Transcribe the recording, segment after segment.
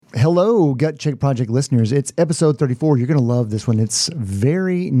Hello, Gut Check Project listeners. It's episode 34. You're going to love this one. It's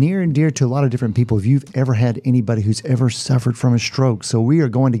very near and dear to a lot of different people if you've ever had anybody who's ever suffered from a stroke. So we are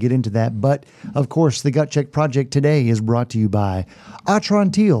going to get into that. But, of course, the Gut Check Project today is brought to you by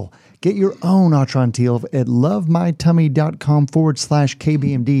Atrantil. Get your own Atrantil at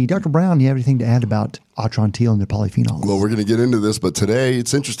lovemytummy.com/KBMD. Dr. Brown, you have anything to add about Atrantil and the polyphenols? Well, we're going to get into this, but today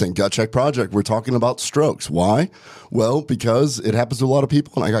it's interesting. Gut Check Project, we're talking about strokes. Why? Well, because it happens to a lot of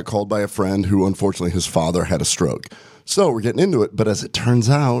people, and I got called by a friend who, unfortunately, his father had a stroke. So we're getting into it, but as it turns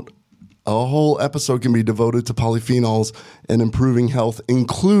out, a whole episode can be devoted to polyphenols and improving health,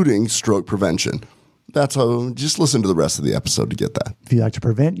 including stroke prevention. That's how, just listen to the rest of the episode to get that. If you'd like to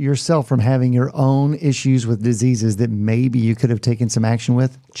prevent yourself from having your own issues with diseases that maybe you could have taken some action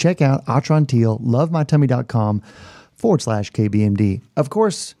with, check out Atrantil, lovemytummy.com/KBMD. Of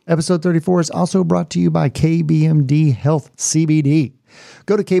course, episode 34 is also brought to you by KBMD Health CBD.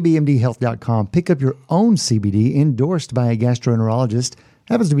 Go to kbmdhealth.com, pick up your own CBD endorsed by a gastroenterologist.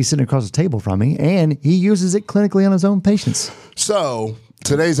 Happens to be sitting across the table from me, and he uses it clinically on his own patients. So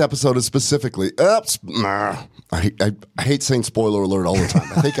today's episode is specifically. I hate saying spoiler alert all the time.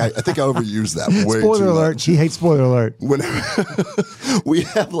 I think I overuse that way spoiler too alert. much. She hates spoiler alert. When we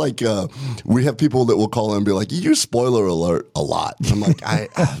have people that will call in and be like, "You use spoiler alert a lot." I'm like,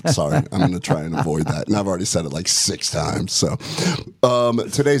 sorry, I'm going to try and avoid that, and I've already said it like 6 times. So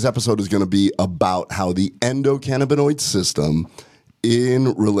today's episode is going to be about how the endocannabinoid system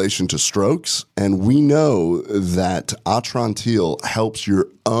in relation to strokes, and we know that Atrantil helps your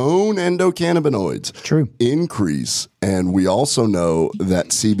own endocannabinoids increase, and we also know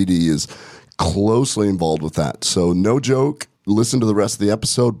that CBD is closely involved with that. So no joke, listen to the rest of the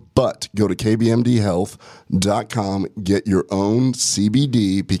episode, but go to kbmdhealth.com, get your own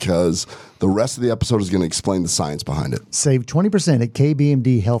CBD, because the rest of the episode is going to explain the science behind it. Save 20% at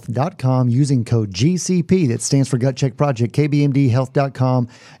kbmdhealth.com using code GCP. That stands for Gut Check Project. kbmdhealth.com.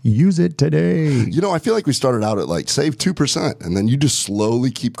 Use it today. You know, I feel like we started out at like save 2%, and then you just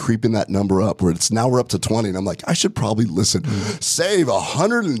slowly keep creeping that number up where it's now we're up to 20. And I'm like, I should probably listen. Save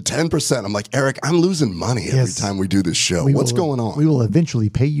 110%. I'm like, Eric, I'm losing money every time we do this show. What's going on? We will eventually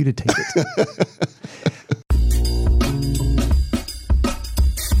pay you to take it.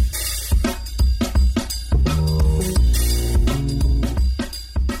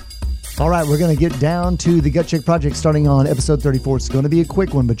 All right, we're going to get down to the Gut Check Project starting on episode 34. It's going to be a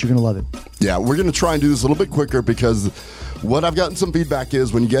quick one, but you're going to love it. Yeah, we're going to try and do this a little bit quicker because what I've gotten some feedback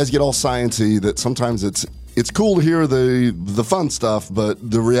is when you guys get all sciencey that sometimes it's cool to hear the fun stuff, but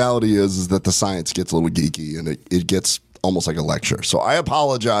the reality is that the science gets a little geeky and it gets almost like a lecture. So I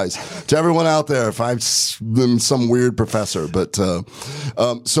apologize to everyone out there if I've been some weird professor. But so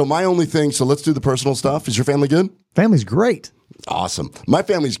my only thing, so let's do the personal stuff. Is your family good? Family's great. Awesome. My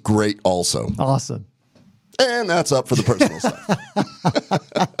family's great also. Awesome. And that's up for the personal stuff.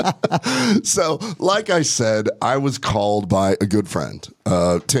 So like I said, I was called by a good friend,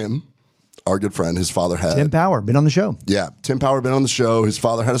 Tim, our good friend. His father had... Tim Power, been on the show. Yeah, Tim Power, been on the show. His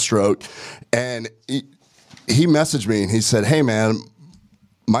father had a stroke. And he messaged me and he said, "Hey, man,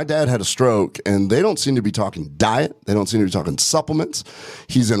 my dad had a stroke and they don't seem to be talking diet. They don't seem to be talking supplements.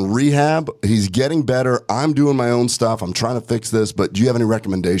 He's in rehab. He's getting better. I'm doing my own stuff. I'm trying to fix this, but do you have any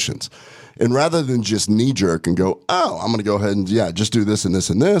recommendations?" And rather than just knee jerk and go, "Oh, I'm going to go ahead and just do this and this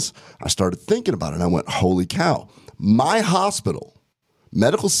and this," I started thinking about it and I went, holy cow. My hospital,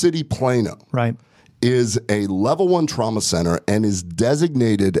 Medical City Plano, is a level 1 trauma center and is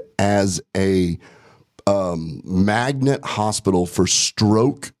designated as a magnet hospital for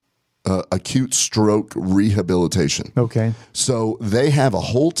stroke, acute stroke rehabilitation. Okay. So they have a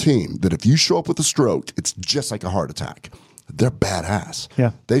whole team that if you show up with a stroke, it's just like a heart attack. They're badass.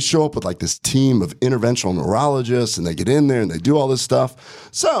 Yeah. They show up with like this team of interventional neurologists and they get in there and they do all this stuff.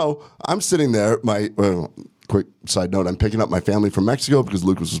 So I'm sitting there, quick side note, I'm picking up my family from Mexico because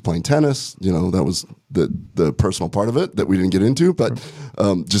Lucas was playing tennis. You know, that was the personal part of it that we didn't get into, but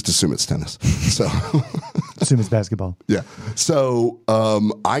just assume it's tennis. So assume it's basketball. Yeah. So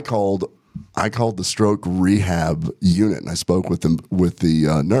I called the stroke rehab unit and I spoke with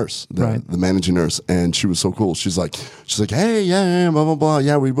the nurse, the managing nurse, and she was so cool. She's like, "Hey, yeah, blah blah blah.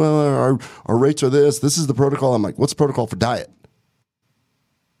 Yeah, our rates are this. This is the protocol." I'm like, "What's the protocol for diet?"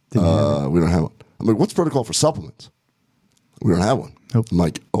 We don't have one. I'm like, "What's the protocol for supplements?" We don't have one. Nope. I'm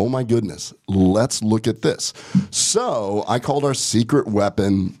like, oh my goodness, let's look at this. So I called our secret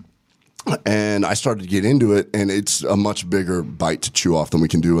weapon and I started to get into it, and it's a much bigger bite to chew off than we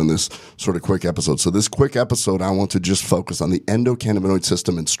can do in this sort of quick episode. So this quick episode, I want to just focus on the endocannabinoid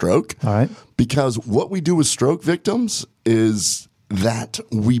system and stroke. All right. Because what we do with stroke victims is that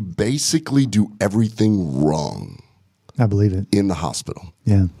we basically do everything wrong I believe it. in the hospital.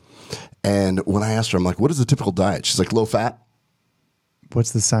 Yeah. And when I asked her, I'm like, what is a typical diet? She's like, low fat.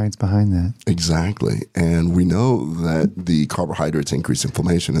 What's the science behind that? Exactly. And we know that the carbohydrates increase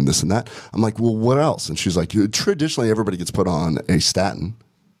inflammation and this and that. I'm like, well, what else? And she's like, traditionally, everybody gets put on a statin,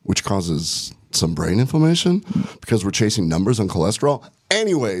 which causes some brain inflammation because we're chasing numbers on cholesterol.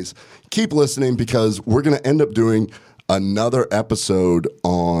 Anyways, keep listening because we're going to end up doing another episode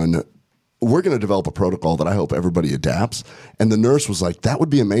on, we're going to develop a protocol that I hope everybody adapts. And the nurse was like, that would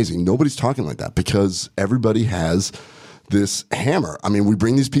be amazing. Nobody's talking like that because everybody has this hammer. I mean, we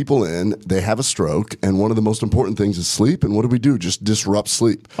bring these people in, they have a stroke, and one of the most important things is sleep. And what do? Just disrupt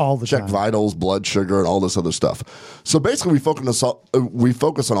sleep. All the Check time. vitals, blood sugar, and all this other stuff. So basically, we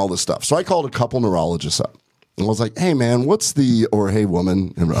focus on all this stuff. So I called a couple neurologists up. And I was like, hey, man, hey,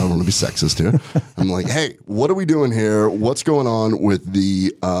 woman, and I don't want to be sexist here. I'm like, hey, what are we doing here? What's going on with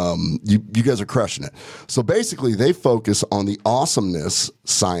the, you guys are crushing it. So basically, they focus on the awesomeness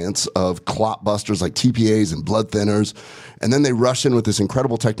science of clot busters like TPAs and blood thinners. And then they rush in with this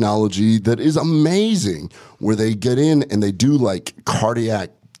incredible technology that is amazing, where they get in and they do like cardiac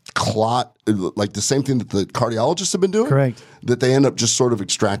clot, like the same thing that the cardiologists have been doing. Correct. That they end up just sort of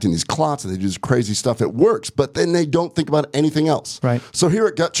extracting these clots and they do this crazy stuff. It works, but then they don't think about anything else. Right. So here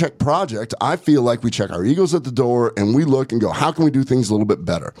at Gut Check Project, I feel like we check our egos at the door and we look and go, how can we do things a little bit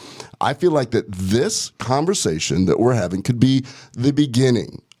better? I feel like that this conversation that we're having could be the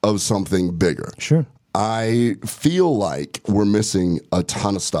beginning of something bigger. Sure. I feel like we're missing a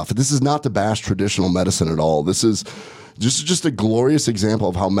ton of stuff. This is not to bash traditional medicine at all. This is just a glorious example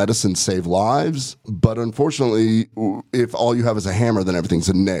of how medicine saved lives. But unfortunately, if all you have is a hammer, then everything's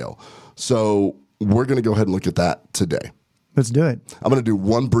a nail. So we're going to go ahead and look at that today. Let's do it. I'm going to do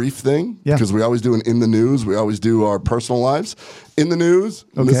one brief thing Yeah. because we always do an in the news. We always do our personal lives in the news.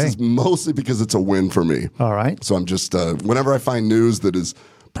 And this Okay. is mostly because it's a win for me. All right. So I'm just, whenever I find news that is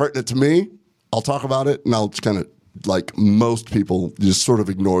pertinent to me, I'll talk about it and I'll just kind of, like most people, just sort of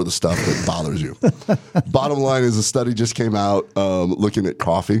ignore the stuff that bothers you. Bottom line is a study just came out looking at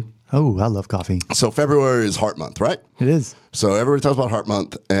coffee. Oh, I love coffee. So February is Heart Month, right? It is. So everybody talks about Heart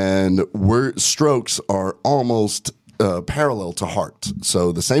Month, and strokes are almost parallel to heart.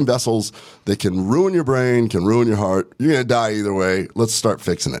 So the same vessels, they can ruin your brain, can ruin your heart. You're going to die either way. Let's start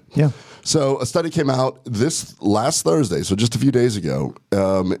fixing it. Yeah. So a study came out this last Thursday, so just a few days ago,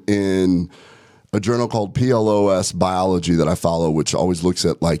 in a journal called PLOS Biology that I follow, which always looks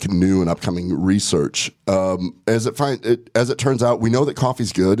at like new and upcoming research. As it turns out, we know that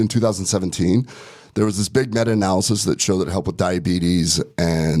coffee's good. In 2017, there was this big meta-analysis that showed that it helped with diabetes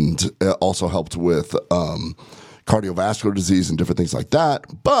and it also helped with cardiovascular disease and different things like that.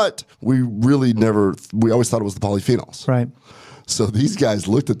 But we always thought it was the polyphenols. Right. So these guys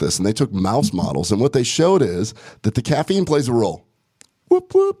looked at this and they took mouse models, and what they showed is that the caffeine plays a role.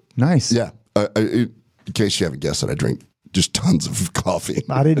 Whoop, whoop. Nice. Yeah. In case you haven't guessed it, I drink just tons of coffee.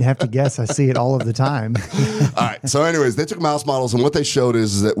 I didn't have to guess. I see it all of the time. All right. So anyways, they took mouse models, and what they showed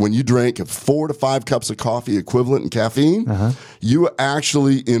is that when you drink 4 to 5 cups of coffee equivalent in caffeine, you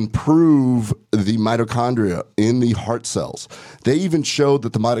actually improve the mitochondria in the heart cells. They even showed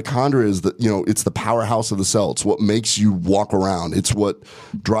that the mitochondria is it's the powerhouse of the cell. It's what makes you walk around. It's what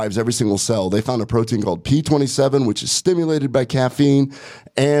drives every single cell. They found a protein called P27, which is stimulated by caffeine.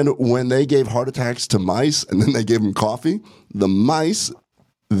 And when they gave heart attacks to mice and then they gave them coffee, the mice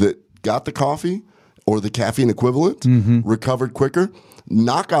that got the coffee or the caffeine equivalent recovered quicker.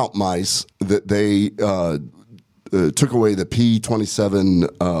 Knockout mice that they took away the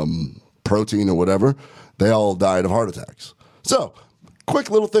P27 protein or whatever, they all died of heart attacks. So, quick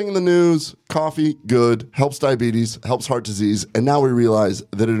little thing in the news, coffee, good, helps diabetes, helps heart disease, and now we realize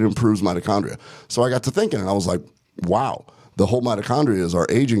that it improves mitochondria. So I got to thinking, and I was like, wow, the whole mitochondria is our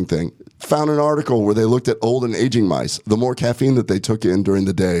aging thing. Found an article where they looked at old and aging mice. The more caffeine that they took in during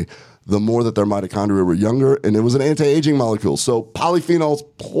the day, the more that their mitochondria were younger, and it was an anti-aging molecule. So polyphenols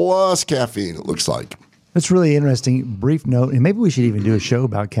plus caffeine, it looks like. That's really interesting. Brief note, and maybe we should even do a show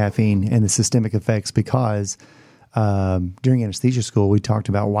about caffeine and the systemic effects because during anesthesia school, we talked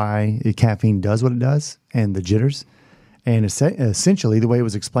about why caffeine does what it does and the jitters. And essentially, the way it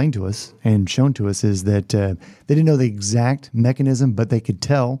was explained to us and shown to us is that they didn't know the exact mechanism, but they could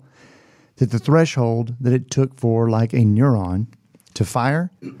tell that the threshold that it took for like a neuron to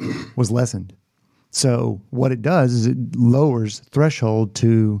fire was lessened. So what it does is it lowers threshold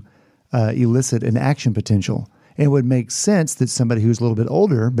to elicit an action potential. And it would make sense that somebody who's a little bit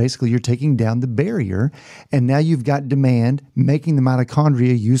older, basically you're taking down the barrier, and now you've got demand, making the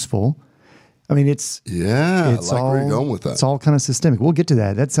mitochondria useful. I mean, it's I like all, where you're going with that. It's all kind of systemic. We'll get to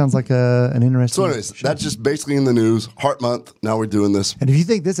that. That sounds like an interesting. So anyways, that's just basically in the news. Heart Month. Now we're doing this. And if you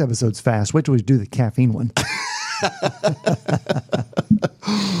think this episode's fast, wait till we do the caffeine one.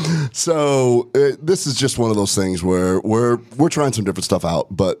 So this is just one of those things where we're trying some different stuff out.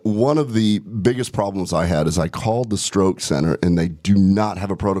 But one of the biggest problems I had is I called the stroke center and they do not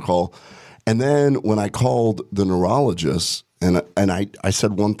have a protocol. And then when I called the neurologist and I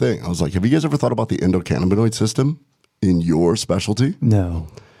said one thing, I was like, have you guys ever thought about the endocannabinoid system in your specialty? No,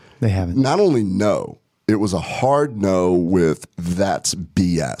 they haven't. Not only no, it was a hard no with that's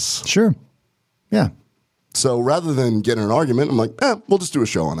BS. Sure. Yeah. So rather than get in an argument, I'm like, we'll just do a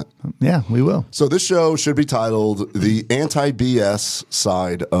show on it. Yeah, we will. So this show should be titled The Anti-BS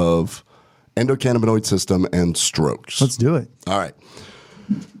Side of Endocannabinoid System and Strokes. Let's do it. All right.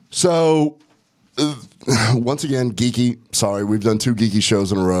 So once again, geeky. Sorry, we've done 2 geeky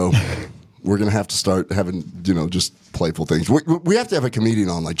shows in a row. We're going to have to start having, just playful things. We have to have a comedian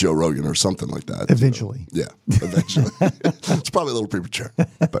on like Joe Rogan or something like that. Eventually. Yeah, eventually. It's probably a little premature.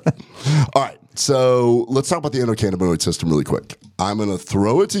 But all right. So let's talk about the endocannabinoid system really quick. I'm going to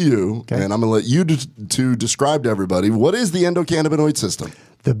throw it to you, and I'm going to let you to describe to everybody, what is the endocannabinoid system?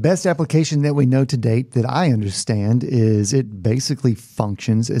 The best application that we know to date that I understand is it basically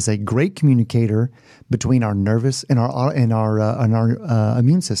functions as a great communicator between our nervous and our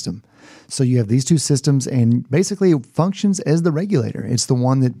immune system. So you have these two systems, and basically it functions as the regulator. It's the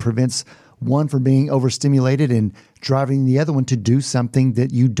one that prevents one from being overstimulated and driving the other one to do something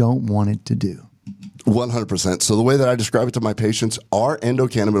that you don't want it to do. 100%. So the way that I describe it to my patients, our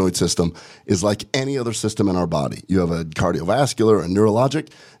endocannabinoid system is like any other system in our body. You have a cardiovascular, a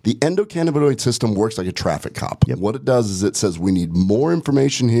neurologic. The endocannabinoid system works like a traffic cop. Yep. What it does is it says, we need more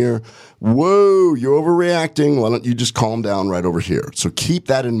information here. Whoa, you're overreacting. Why don't you just calm down right over here? So keep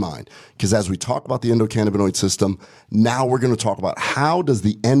that in mind, because as we talk about the endocannabinoid system, now we're going to talk about how does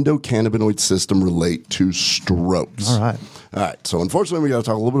the endocannabinoid system relate to strokes. All right. All right. So unfortunately, we got to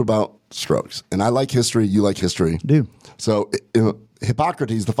talk a little bit about strokes. And I like history. You like history. I do. So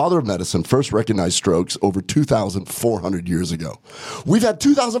Hippocrates, the father of medicine, first recognized strokes over 2,400 years ago. We've had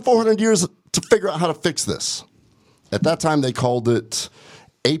 2,400 years to figure out how to fix this. At that time, they called it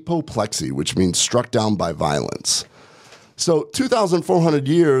apoplexy, which means struck down by violence. So 2,400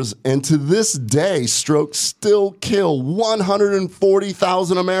 years, and to this day, strokes still kill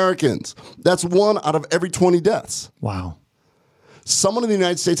 140,000 Americans. That's 1 out of every 20 deaths. Wow. Someone in the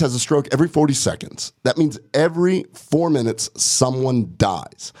United States has a stroke every 40 seconds. That means every 4 minutes, someone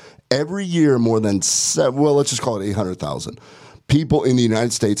dies. Every year, more than, let's just call it 800,000 people in the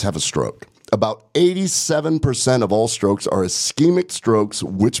United States have a stroke. About 87% of all strokes are ischemic strokes,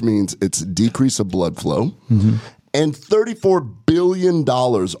 which means it's a decrease of blood flow. Mm-hmm. And $34 billion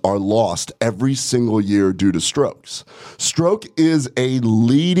are lost every single year due to strokes. Stroke is a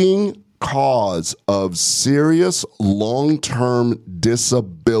leading cause of serious long-term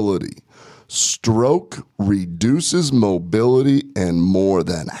disability. Stroke reduces mobility in more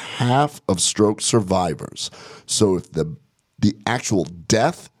than half of stroke survivors. So if the actual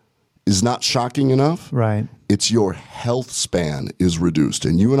death is not shocking enough, right, it's your health span is reduced.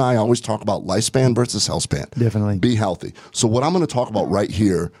 And you and I always talk about lifespan versus health span. Definitely. Be healthy. So what I'm going to talk about right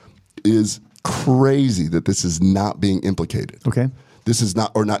here is crazy that this is not being implicated. Okay. This is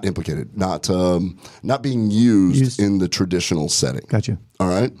not implicated, not being used in the traditional setting. Gotcha. All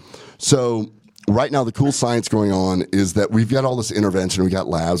right. So right now, the cool science going on is that we've got all this intervention. We got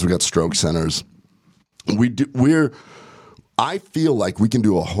labs. We got stroke centers. I feel like we can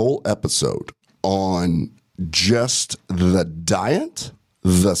do a whole episode on just the diet,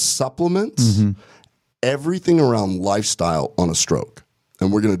 the supplements, everything around lifestyle on a stroke.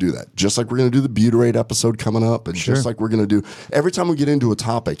 And we're going to do that. Just like we're going to do the butyrate episode coming up. And just like we're going to do, every time we get into a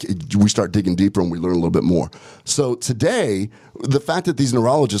topic, we start digging deeper and we learn a little bit more. So today, the fact that these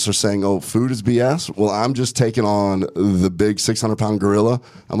neurologists are saying, oh, food is BS. Well, I'm just taking on the big 600-pound gorilla.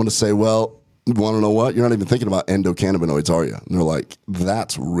 I'm going to say, well, you want to know what? You're not even thinking about endocannabinoids, are you? And they're like,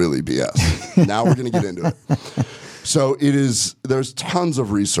 that's really BS. Now we're going to get into it. So there's tons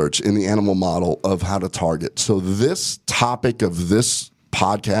of research in the animal model of how to target. So this topic of this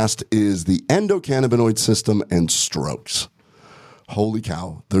podcast is the endocannabinoid system and strokes. Holy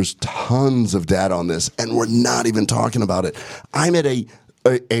cow. There's tons of data on this, and we're not even talking about it. I'm at a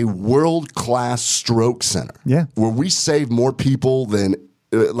world-class stroke center where we save more people than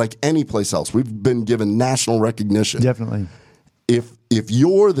like any place else. We've been given national recognition. Definitely. If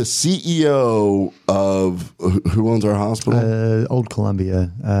you're the CEO of who owns our hospital? Old Columbia,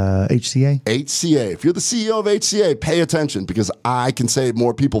 HCA. HCA. If you're the CEO of HCA, pay attention because I can save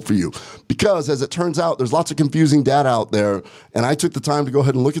more people for you. Because as it turns out, there's lots of confusing data out there. And I took the time to go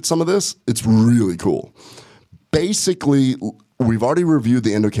ahead and look at some of this. It's really cool. Basically, we've already reviewed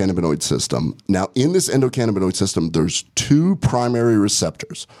the endocannabinoid system. Now, in this endocannabinoid system, there's two primary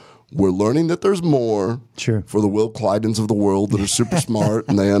receptors. We're learning that there's more for the Will Clydens of the world that are super smart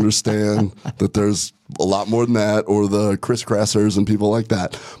and they understand that there's a lot more than that, or the Chris Krassers and people like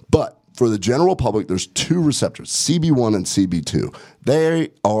that. But for the general public, there's two receptors, CB1 and CB2. They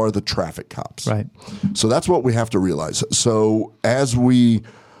are the traffic cops. Right. So that's what we have to realize. So as we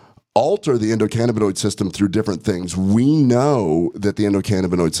alter the endocannabinoid system through different things, we know that the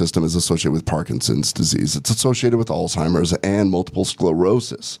endocannabinoid system is associated with Parkinson's disease. It's associated with Alzheimer's and multiple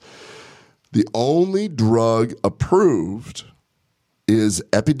sclerosis. The only drug approved is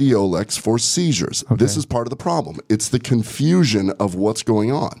Epidiolex for seizures. Okay. This is part of the problem. It's the confusion of what's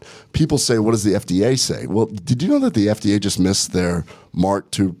going on. People say, what does the FDA say? Well, did you know that the FDA just missed their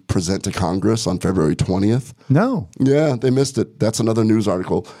mark to present to Congress on February 20th? No. Yeah, they missed it. That's another news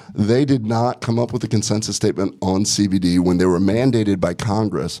article. They did not come up with a consensus statement on CBD when they were mandated by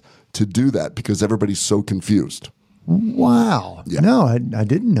Congress to do that because everybody's so confused. Wow. Yeah. No, I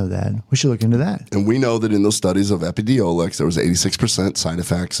didn't know that. We should look into that. And we know that in those studies of Epidiolex, there was 86% side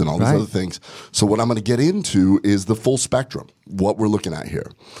effects and all these other things. So what I'm going to get into is the full spectrum, what we're looking at here.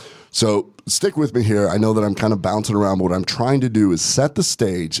 So stick with me here. I know that I'm kind of bouncing around, but what I'm trying to do is set the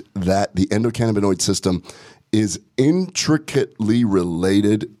stage that the endocannabinoid system is intricately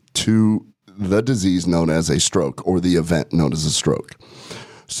related to the disease known as a stroke, or the event known as a stroke.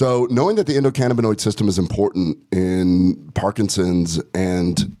 So knowing that the endocannabinoid system is important in Parkinson's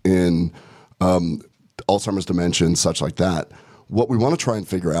and in Alzheimer's, dementia, and such like that, what we want to try and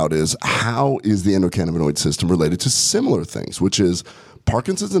figure out is how is the endocannabinoid system related to similar things, which is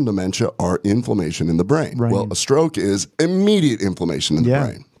Parkinson's and dementia are inflammation in the brain. Right. Well, a stroke is immediate inflammation in the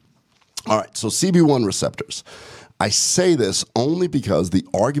brain. All right, so CB1 receptors. I say this only because the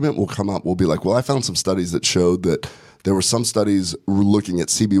argument will come up, will be like, well, I found some studies that showed that there were some studies looking at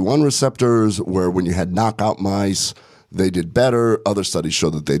CB1 receptors where when you had knockout mice, they did better. Other studies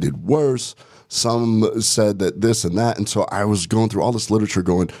showed that they did worse. Some said that this and that. And so I was going through all this literature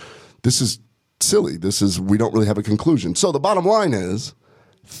going, this is silly. We don't really have a conclusion. So the bottom line is,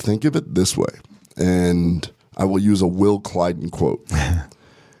 think of it this way. And I will use a Will Clyden quote.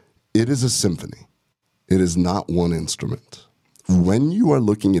 It is a symphony. It is not one instrument. When you are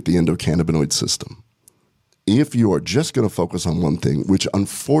looking at the endocannabinoid system, if you are just going to focus on one thing, which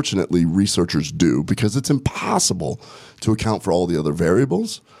unfortunately researchers do because it's impossible to account for all the other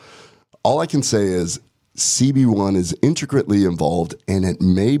variables, all I can say is CB1 is intricately involved, and it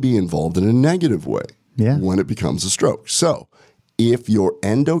may be involved in a negative way when it becomes a stroke. So if your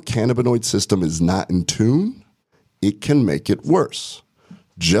endocannabinoid system is not in tune, it can make it worse.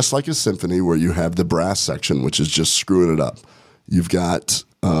 Just like a symphony where you have the brass section, which is just screwing it up. You've got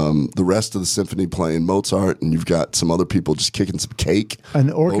the rest of the symphony playing Mozart, and you've got some other people just kicking some cake. An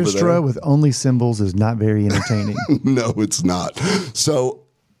orchestra with only cymbals is not very entertaining. No, it's not. So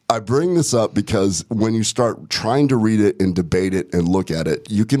I bring this up because when you start trying to read it and debate it and look at it,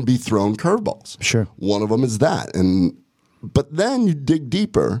 you can be thrown curveballs. Sure. One of them is that. But then you dig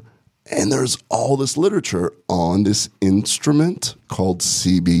deeper, and there's all this literature on this instrument called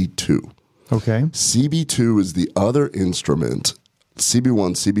CB2. Okay. CB2 is the other instrument.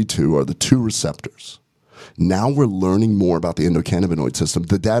 CB1, CB2 are the two receptors. Now we're learning more about the endocannabinoid system.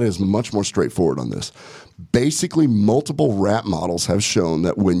 The data is much more straightforward on this. Basically, multiple rat models have shown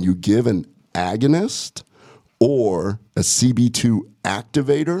that when you give an agonist or a CB2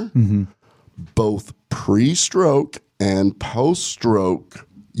 activator, both pre-stroke and post-stroke,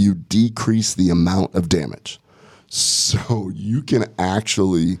 you decrease the amount of damage. So you can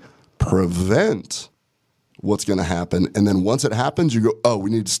actually prevent what's going to happen. And then once it happens, you go, oh, we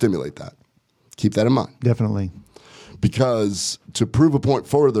need to stimulate that. Keep that in mind. Definitely. Because to prove a point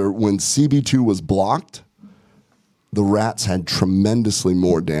further, when CB2 was blocked, the rats had tremendously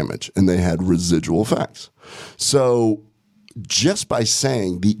more damage and they had residual effects. So just by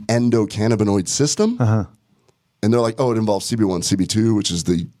saying the endocannabinoid system, and they're like, oh, it involves CB1, CB2, which is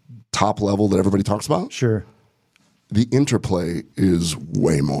the top level that everybody talks about. Sure. The interplay is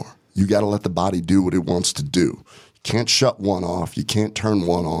way more. You got to let the body do what it wants to do. You can't shut one off. You can't turn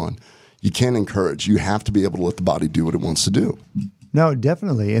one on. You can't encourage. You have to be able to let the body do what it wants to do. No,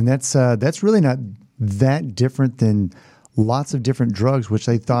 definitely. And that's really not that different than lots of different drugs, which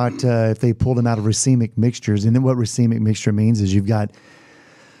they thought if they pulled them out of racemic mixtures. And then what racemic mixture means is you've got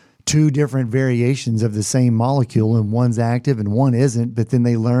two different variations of the same molecule, and one's active and one isn't. But then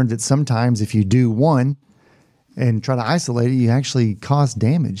they learned that sometimes if you do one and try to isolate it, you actually cause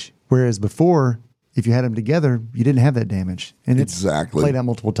damage. Whereas before, if you had them together, you didn't have that damage. And it's Exactly. played out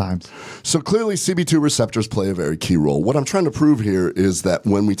multiple times. So clearly CB2 receptors play a very key role. What I'm trying to prove here is that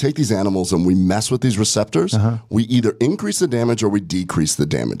when we take these animals and we mess with these receptors, we either increase the damage or we decrease the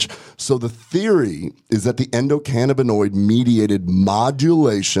damage. So the theory is that the endocannabinoid mediated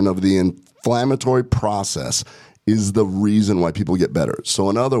modulation of the inflammatory process is the reason why people get better. So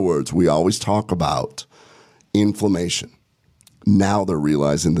in other words, we always talk about inflammation. Now they're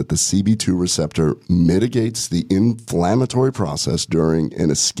realizing that the CB2 receptor mitigates the inflammatory process during an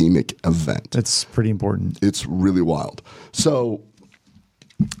ischemic event. That's pretty important. It's really wild. So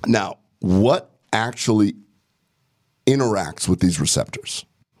now, what actually interacts with these receptors?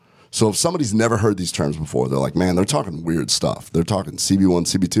 So if somebody's never heard these terms before, they're like, man, they're talking weird stuff. They're talking CB1,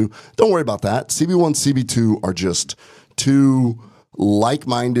 CB2. Don't worry about that. CB1, CB2 are just two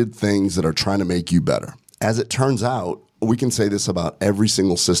like-minded things that are trying to make you better. As it turns out, we can say this about every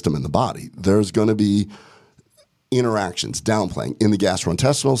single system in the body. There's going to be interactions, downplaying. In the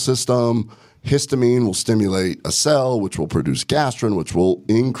gastrointestinal system, histamine will stimulate a cell, which will produce gastrin, which will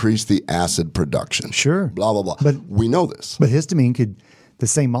increase the acid production. Sure. Blah, blah, blah. But we know this. But histamine could, the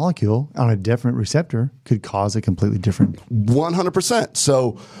same molecule on a different receptor could cause a completely different. 100%.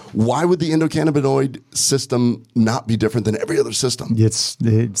 So why would the endocannabinoid system not be different than every other system? It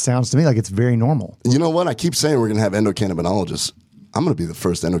sounds to me like it's very normal. You know what? I keep saying we're going to have endocannabinologists. I'm going to be the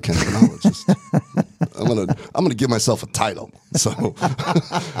first endocannabinologist. I'm gonna give myself a title. So,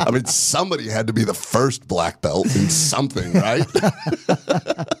 I mean, somebody had to be the first black belt in something, right?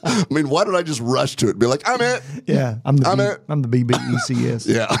 I mean, why did I just rush to it and be like, I'm it? Yeah, I'm the BBECS.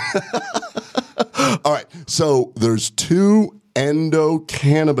 Yeah. All right. So there's two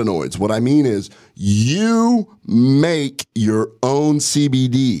endocannabinoids. What I mean is you make your own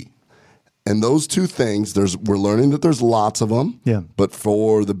CBD. And those two things, we're learning that there's lots of them. Yeah. But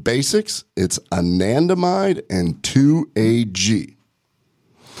for the basics, it's anandamide and 2-AG.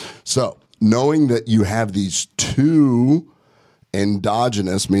 So knowing that you have these two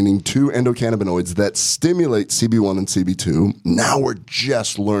endogenous, meaning two endocannabinoids that stimulate CB1 and CB2, now we're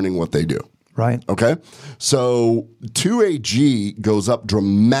just learning what they do. Right. Okay? So 2-AG goes up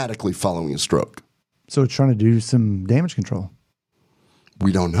dramatically following a stroke. So it's trying to do some damage control.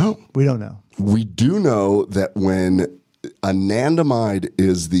 We don't know. We don't know. We do know that when anandamide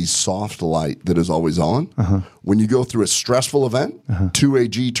is the soft light that is always on, when you go through a stressful event,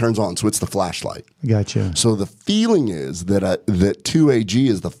 2-AG turns on, so it's the flashlight. Gotcha. So the feeling is that that 2-AG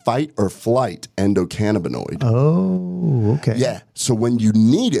is the fight or flight endocannabinoid. Oh, okay. Yeah. So when you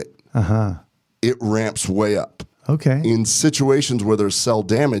need it, it ramps way up. Okay. In situations where there's cell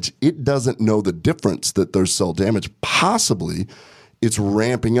damage, it doesn't know the difference that there's cell damage. Possibly it's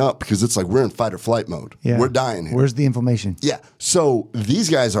ramping up because it's like we're in fight or flight mode. Yeah. We're dying here. Where's the inflammation? Yeah. So these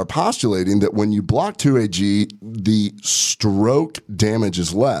guys are postulating that when you block 2-AG, the stroke damage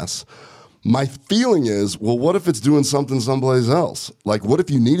is less. My feeling is, well, what if it's doing something someplace else? Like, what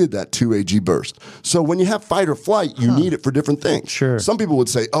if you needed that 2-AG burst? So when you have fight or flight, you need it for different things. Sure. Some people would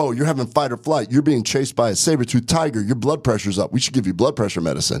say, oh, you're having fight or flight. You're being chased by a saber-toothed tiger. Your blood pressure's up. We should give you blood pressure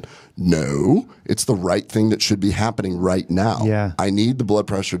medicine. No, it's the right thing that should be happening right now. Yeah. I need the blood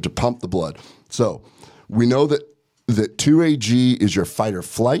pressure to pump the blood. So we know that 2-AG is your fight or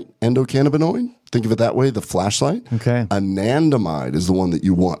flight endocannabinoid. Think of it that way, the flashlight. Okay. Anandamide is the one that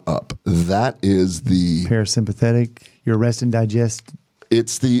you want up. That is the parasympathetic, your rest and digest.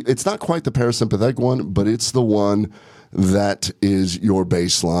 It's not quite the parasympathetic one, but it's the one that is your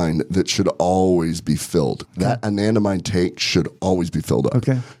baseline that should always be filled. That anandamide take should always be filled up.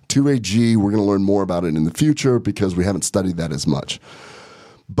 Okay. 2-AG, we're going to learn more about it in the future because we haven't studied that as much.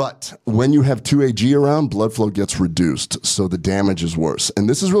 But when you have 2-AG around, blood flow gets reduced, so the damage is worse. And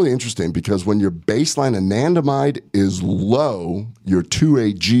this is really interesting because when your baseline anandamide is low, your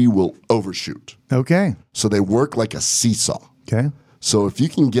 2-AG will overshoot. Okay. So they work like a seesaw. Okay. So if you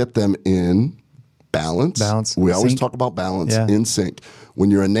can get them in balance, we always talk about balance, in sync.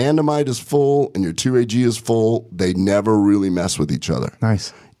 When your anandamide is full and your 2-AG is full, they never really mess with each other.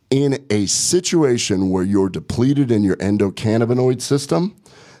 Nice. In a situation where you're depleted in your endocannabinoid system,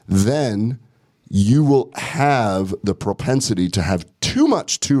 then you will have the propensity to have too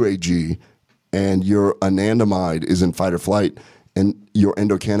much 2-AG and your anandamide is in fight or flight and your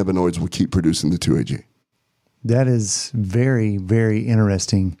endocannabinoids will keep producing the 2-AG. That is very, very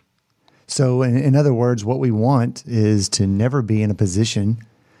interesting. So in other words, what we want is to never be in a position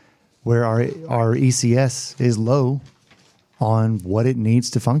where our ECS is low on what it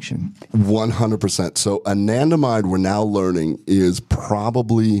needs to function. 100%. So anandamide, we're now learning, is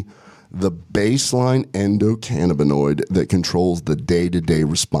probably the baseline endocannabinoid that controls the day-to-day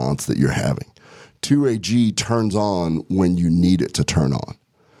response that you're having. 2-AG turns on when you need it to turn on.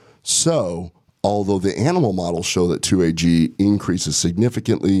 So, although the animal models show that 2-AG increases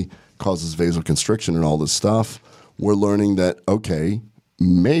significantly, causes vasoconstriction and all this stuff, we're learning that, okay,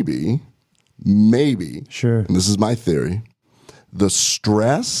 maybe, Sure. and this is my theory, the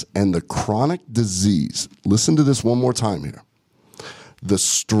stress and the chronic disease, listen to this one more time here. The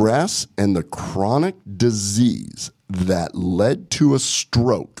stress and the chronic disease that led to a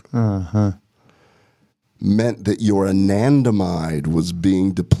stroke meant that your anandamide was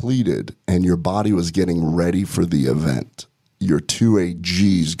being depleted and your body was getting ready for the event. Your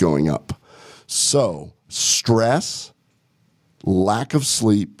 2-AG's going up. So, stress, lack of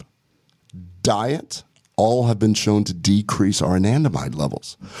sleep, diet, all have been shown to decrease our anandamide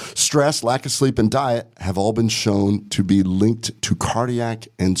levels. Stress, lack of sleep, and diet have all been shown to be linked to cardiac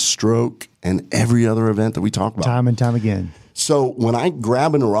and stroke and every other event that we talk about. Time and time again. So when I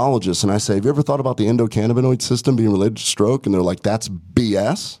grab a neurologist and I say, have you ever thought about the endocannabinoid system being related to stroke? And they're like, that's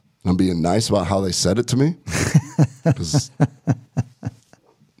BS. And I'm being nice about how they said it to me. 'Cause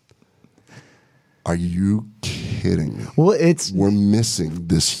are you kidding me? Well, We're missing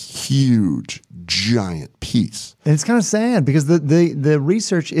this huge, giant piece. and it's kind of sad because the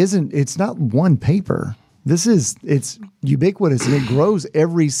research it's not one paper. It's ubiquitous and it grows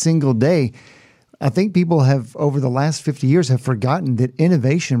every single day. I think people have, over the last 50 years, have forgotten that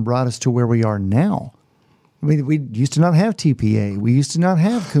innovation brought us to where we are now. I mean, we used to not have TPA. We used to not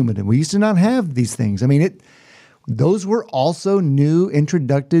have Coumadin. We used to not have these things. I mean, those were also new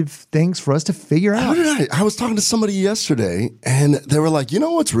introductive things for us to figure out. I was talking to somebody yesterday, and they were like, you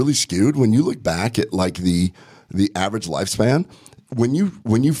know what's really skewed? When you look back at like the average lifespan, when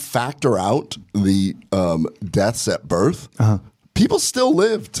you factor out the deaths at birth, people still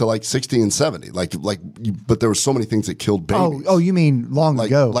live to like 60 and 70. But there were so many things that killed babies. Oh, you mean long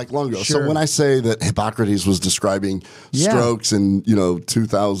ago? Like long ago. Sure. So when I say that Hippocrates was describing strokes in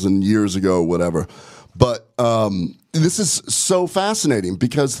 2,000 years ago, or whatever. But this is so fascinating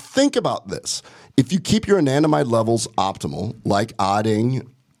because think about this. If you keep your anandamide levels optimal, like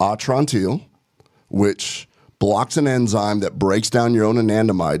adding atrantil, which blocks an enzyme that breaks down your own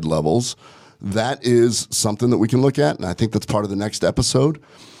anandamide levels, that is something that we can look at, and I think that's part of the next episode.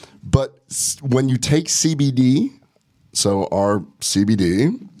 But when you take CBD, so our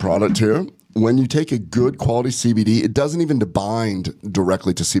CBD product here, when you take a good quality CBD, it doesn't even bind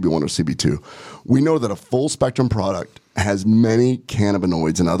directly to CB1 or CB2. We know that a full spectrum product has many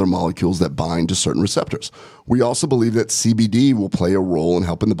cannabinoids and other molecules that bind to certain receptors. We also believe that CBD will play a role in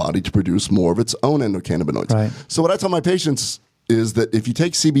helping the body to produce more of its own endocannabinoids. Right. So what I tell my patients is that if you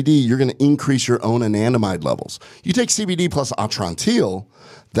take CBD, you're going to increase your own anandamide levels. You take CBD plus atrantil,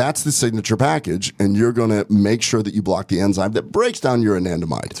 that's the signature package, and you're going to make sure that you block the enzyme that breaks down your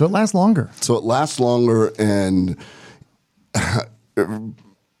anandamide. So it lasts longer. And the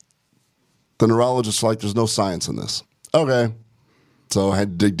neurologist's like, there's no science in this. Okay. So I had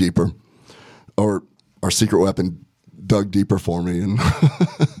to dig deeper. Or our secret weapon dug deeper for me. And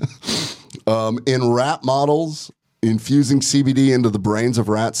in rat models, infusing CBD into the brains of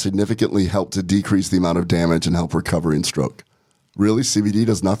rats significantly helped to decrease the amount of damage and help recovery and stroke. Really? CBD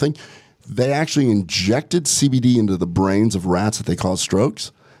does nothing? They actually injected CBD into the brains of rats that they caused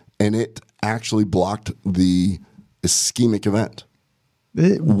strokes, and it actually blocked the ischemic event.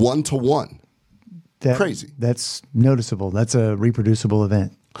 1-to-1. Crazy. That's noticeable. That's a reproducible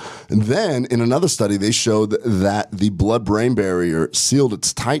event. And then in another study, they showed that the blood-brain barrier sealed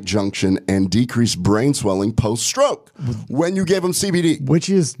its tight junction and decreased brain swelling post-stroke when you gave them CBD. Which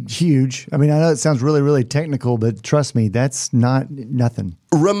is huge. I mean, I know it sounds really, really technical, but trust me, that's not nothing.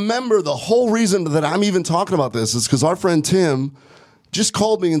 Remember, the whole reason that I'm even talking about this is because our friend Tim just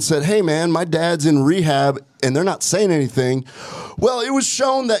called me and said, hey, man, my dad's in rehab and they're not saying anything. Well, it was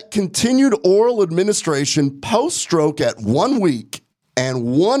shown that continued oral administration post-stroke at 1 week and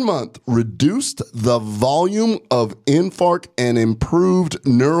 1 month reduced the volume of infarct and improved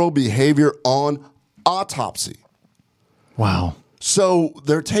neurobehavior on autopsy. Wow. So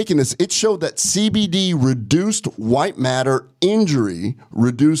they're taking this. It showed that CBD reduced white matter injury,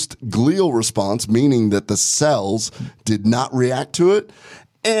 reduced glial response, meaning that the cells did not react to it,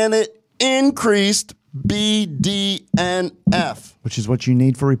 and it increased BDNF. Which is what you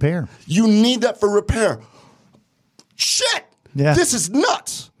need for repair. You need that for repair. Shit! Yeah. This is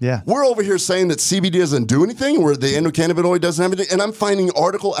nuts. Yeah. We're over here saying that CBD doesn't do anything, where the endocannabinoid doesn't have anything, and I'm finding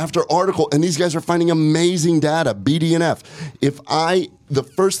article after article, and these guys are finding amazing data, BDNF. The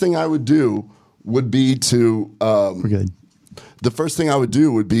first thing I would do would be to We're good. the first thing I would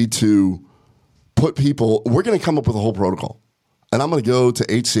do would be to put people, we're going to come up with a whole protocol. And I'm going to go to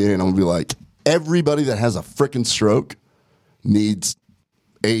HCA and I'm going to be like, everybody that has a freaking stroke needs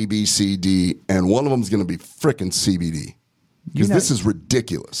A, B, C, D, and one of them is going to be freaking CBD. Because this is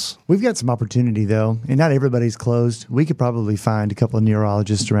ridiculous. We've got some opportunity, though, and not everybody's closed. We could probably find a couple of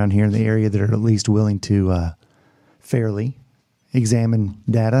neurologists around here in the area that are at least willing to fairly examine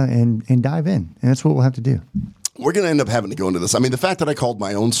data and dive in. And that's what we'll have to do. We're going to end up having to go into this. I mean, the fact that I called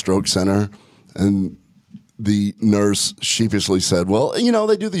my own stroke center and the nurse sheepishly said, well, you know,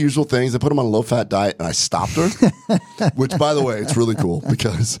 they do the usual things. They put them on a low-fat diet, and I stopped her, which, by the way, it's really cool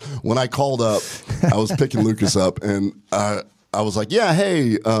because when I called up, I was picking Lucas up, and I was like, yeah,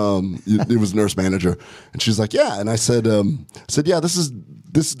 hey, it was nurse manager. And she's like, yeah. And I said, yeah, this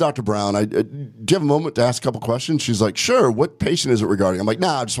is Dr. Brown. Do you have a moment to ask a couple questions? She's like, sure. What patient is it regarding? I'm like,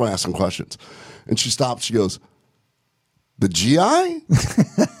 nah, I just want to ask some questions. And she stopped. She goes, the GI?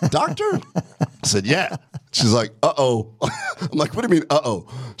 Doctor? I said, yeah. She's like, uh-oh. I'm like, what do you mean, uh-oh?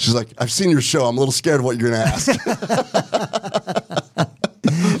 She's like, I've seen your show. I'm a little scared of what you're going to ask.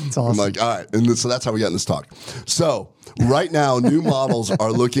 It's awesome. I'm like, all right. And so that's how we got in this talk. So right now, new models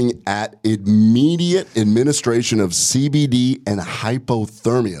are looking at immediate administration of CBD and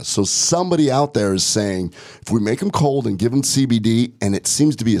hypothermia. So somebody out there is saying, if we make them cold and give them CBD, and it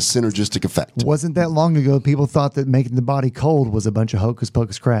seems to be a synergistic effect. Wasn't that long ago people thought that making the body cold was a bunch of hocus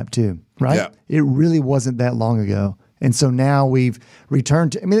pocus crap too, right? Yeah. It really wasn't that long ago. And so now we've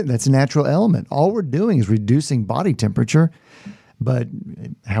returned to, I mean, that's a natural element. All we're doing is reducing body temperature. But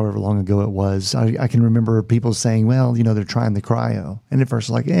however long ago it was, I can remember people saying, well, you know, they're trying the cryo. And at first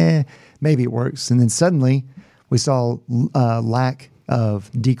like, maybe it works. And then suddenly we saw lack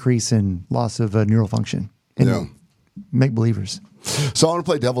of decrease in loss of neural function. And make believers. So I want to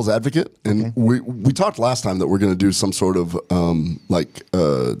play devil's advocate. And we talked last time that we're going to do some sort of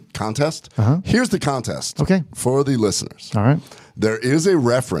contest. Here's the contest for the listeners. All right. There is a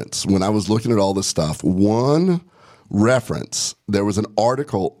reference when I was looking at all this stuff. One reference, there was an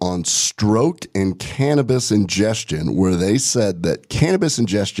article on stroke and cannabis ingestion where they said that cannabis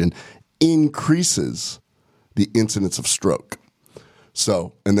ingestion increases the incidence of stroke.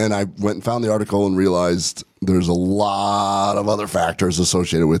 So, and then I went and found the article and realized there's a lot of other factors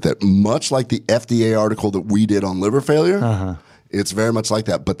associated with it. Much like the FDA article that we did on liver failure, it's very much like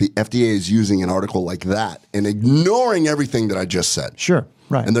that. But the FDA is using an article like that and ignoring everything that I just said. Sure.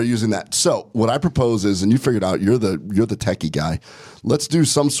 Right. And they're using that. So what I propose is, and you figured out you're the techie guy, let's do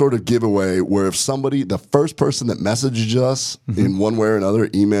some sort of giveaway where if somebody, the first person that messages us in one way or another,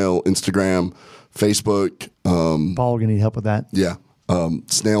 email, Instagram, Facebook. Paul, we're going to need help with that. Yeah.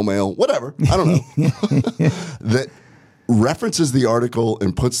 Snail mail, whatever. I don't know. That references the article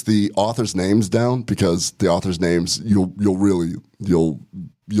and puts the author's names down, because the author's names, you'll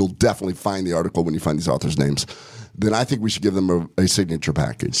definitely find the article when you find these authors' names. Then I think we should give them a signature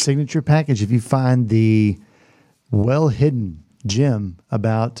package. Signature package. If you find the well-hidden gem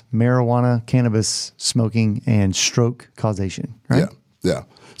about marijuana, cannabis smoking, and stroke causation, right? Yeah.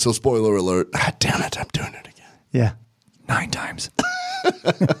 So spoiler alert. Ah, damn it, I'm doing it again. Yeah. 9 times.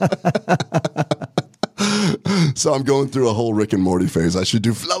 So I'm going through a whole Rick and Morty phase. I should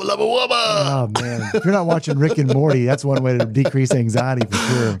do flubba lubba wubba. Oh, man. If you're not watching Rick and Morty, that's one way to decrease anxiety for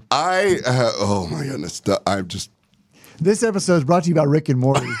sure. Oh my goodness. This episode is brought to you by Rick and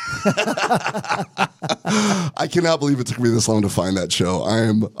Morty. I cannot believe it took me this long to find that show.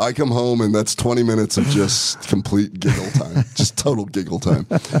 I come home and that's 20 minutes of just complete giggle time. Just total giggle time.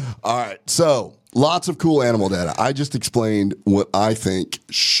 All right. So lots of cool animal data. I just explained what I think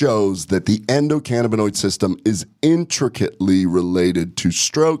shows that the endocannabinoid system is intricately related to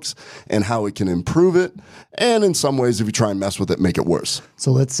strokes and how it can improve it. And in some ways, if you try and mess with it, make it worse.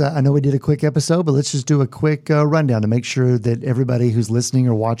 So let's, I know we did a quick episode, but let's just do a quick rundown to make sure that everybody who's listening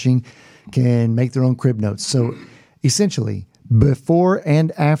or watching can make their own crib notes. So essentially, before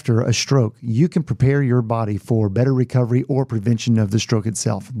and after a stroke, you can prepare your body for better recovery or prevention of the stroke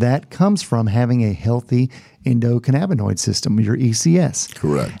itself. That comes from having a healthy endocannabinoid system, your ECS.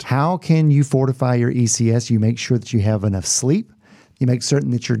 Correct. How can you fortify your ECS? You make sure that you have enough sleep. You make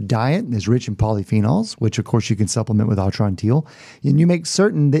certain that your diet is rich in polyphenols, which of course you can supplement with Ultron Teal. And you make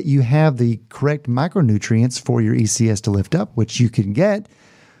certain that you have the correct micronutrients for your ECS to lift up, which you can get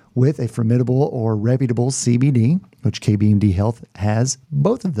with a formidable or reputable CBD, which KBMD Health has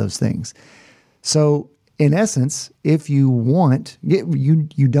both of those things. So in essence, if you want,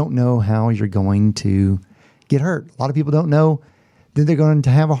 you don't know how you're going to get hurt. A lot of people don't know that they're going to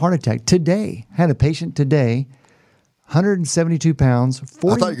have a heart attack. Today, I had a patient today, 172 pounds. 40,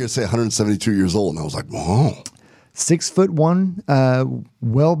 I thought you were going to say 172 years old, and I was like, whoa. 6'1",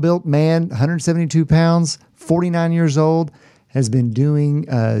 well-built man, 172 pounds, 49 years old, has been doing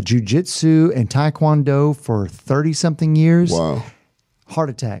jiu-jitsu and taekwondo for 30-something years. Wow. Heart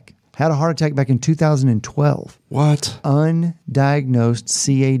attack. Had a heart attack back in 2012. What? Undiagnosed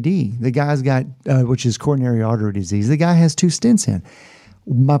CAD. The guy's got, which is coronary artery disease. The guy has 2 stents in.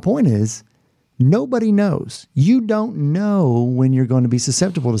 My point is, nobody knows. You don't know when you're going to be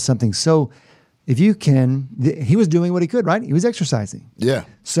susceptible to something. So if you can, he was doing what he could, right? He was exercising. Yeah.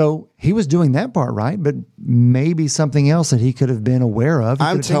 So he was doing that part right, but maybe something else that he could have been aware of.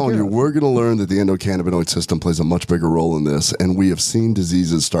 I'm telling you, we're going to learn that the endocannabinoid system plays a much bigger role in this, and we have seen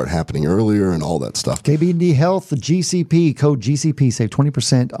diseases start happening earlier and all that stuff. KBD Health, the GCP, code GCP, save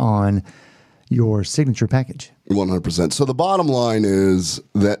 20% on your signature package. 100%. So the bottom line is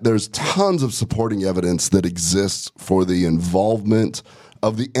that there's tons of supporting evidence that exists for the involvement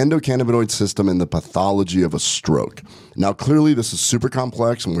of the endocannabinoid system in the pathology of a stroke. Now, clearly, this is super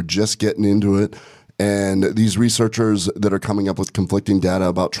complex, and we're just getting into it. And these researchers that are coming up with conflicting data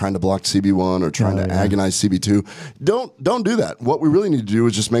about trying to block CB1 or trying to agonize CB2, don't do that. What we really need to do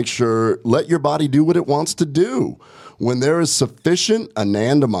is just make sure, let your body do what it wants to do. When there is sufficient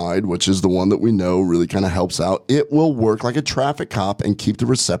anandamide, which is the one that we know really kind of helps out, it will work like a traffic cop and keep the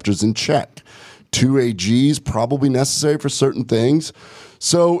receptors in check. 2 AGs probably necessary for certain things.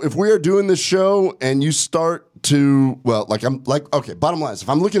 So if we are doing this show and you start to, okay, bottom line is if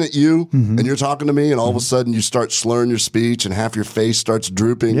I'm looking at you and you're talking to me and all of a sudden you start slurring your speech and half your face starts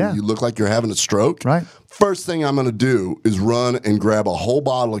drooping, you look like you're having a stroke. Right. First thing I'm going to do is run and grab a whole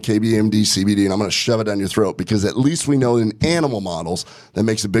bottle of KBMD CBD and I'm going to shove it down your throat, because at least we know in animal models that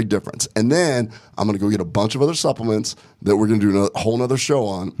makes a big difference. And then I'm going to go get a bunch of other supplements that we're going to do a whole nother show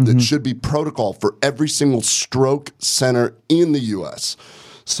on that should be protocol for every single stroke center in the U.S.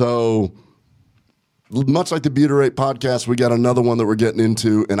 So much like the Butyrate podcast, we got another one that we're getting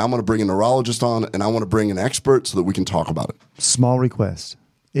into, and I'm going to bring a neurologist on, and I want to bring an expert so that we can talk about it. Small request.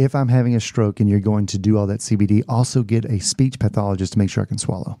 If I'm having a stroke and you're going to do all that CBD, also get a speech pathologist to make sure I can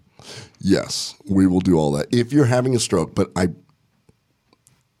swallow. Yes, we will do all that. If you're having a stroke, but I'm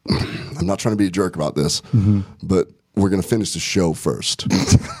not trying to be a jerk about this, but we're going to finish the show first.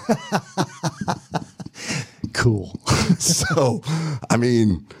 Cool. So, I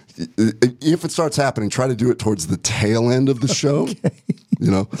mean, if it starts happening, try to do it towards the tail end of the show. Okay.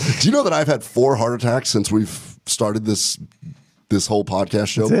 You know, do you know that I've had 4 heart attacks since we've started this whole podcast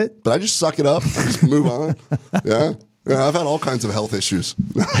show? That's it? But I just suck it up, just move on. Yeah, I've had all kinds of health issues.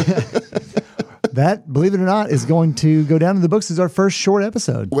 That, believe it or not, is going to go down in the books as our first short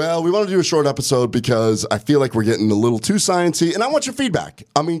episode. Well, we want to do a short episode because I feel like we're getting a little too sciencey, and I want your feedback.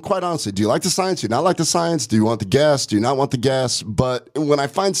 I mean, quite honestly, do you like the science? Do you not like the science? Do you want the guests? Do you not want the guests? But when I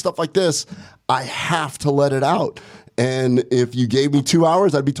find stuff like this, I have to let it out. And if you gave me 2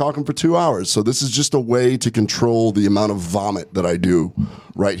 hours, I'd be talking for 2 hours. So this is just a way to control the amount of vomit that I do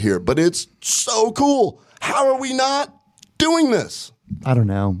right here. But it's so cool. How are we not doing this? I don't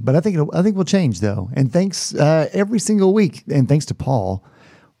know, but I think we'll change though. And thanks every single week, and thanks to Paul,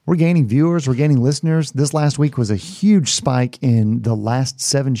 we're gaining viewers, we're gaining listeners. This last week was a huge spike in the last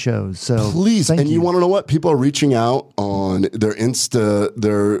 7 shows. So please, and you want to know what? People are reaching out on their Insta,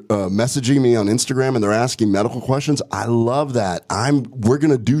 they're messaging me on Instagram, and they're asking medical questions. I love that. We're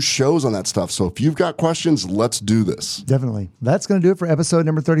going to do shows on that stuff. So if you've got questions, let's do this. Definitely. That's going to do it for episode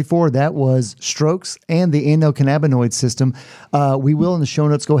number 34. That was strokes and the endocannabinoid system. We will in the show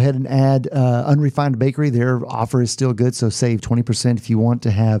notes go ahead and add Unrefined Bakery. Their offer is still good, so save 20% if you want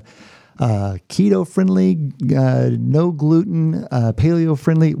to have keto friendly, no gluten, paleo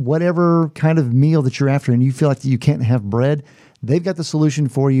friendly, whatever kind of meal that you're after, and you feel like you can't have bread. They've got the solution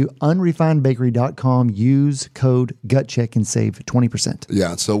for you. Unrefinedbakery.com. Use code GUTCHECK and save 20%.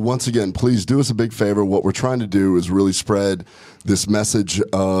 Yeah. So once again, please do us a big favor. What we're trying to do is really spread this message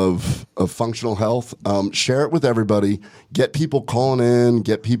of functional health. Share it with everybody. Get people calling in.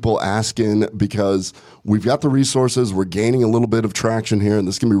 Get people asking, because we've got the resources. We're gaining a little bit of traction here, and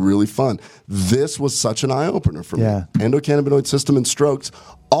this can be really fun. This was such an eye opener for me. Endocannabinoid system and strokes,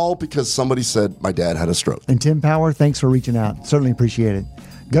 all because somebody said my dad had a stroke. And Tim Power, thanks for reaching out. Certainly appreciate it.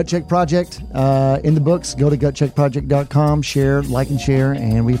 Gut Check Project in the books. Go to gutcheckproject.com. Share, like, and share,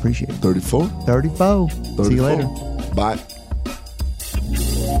 and we appreciate it. 34. See you later. Bye.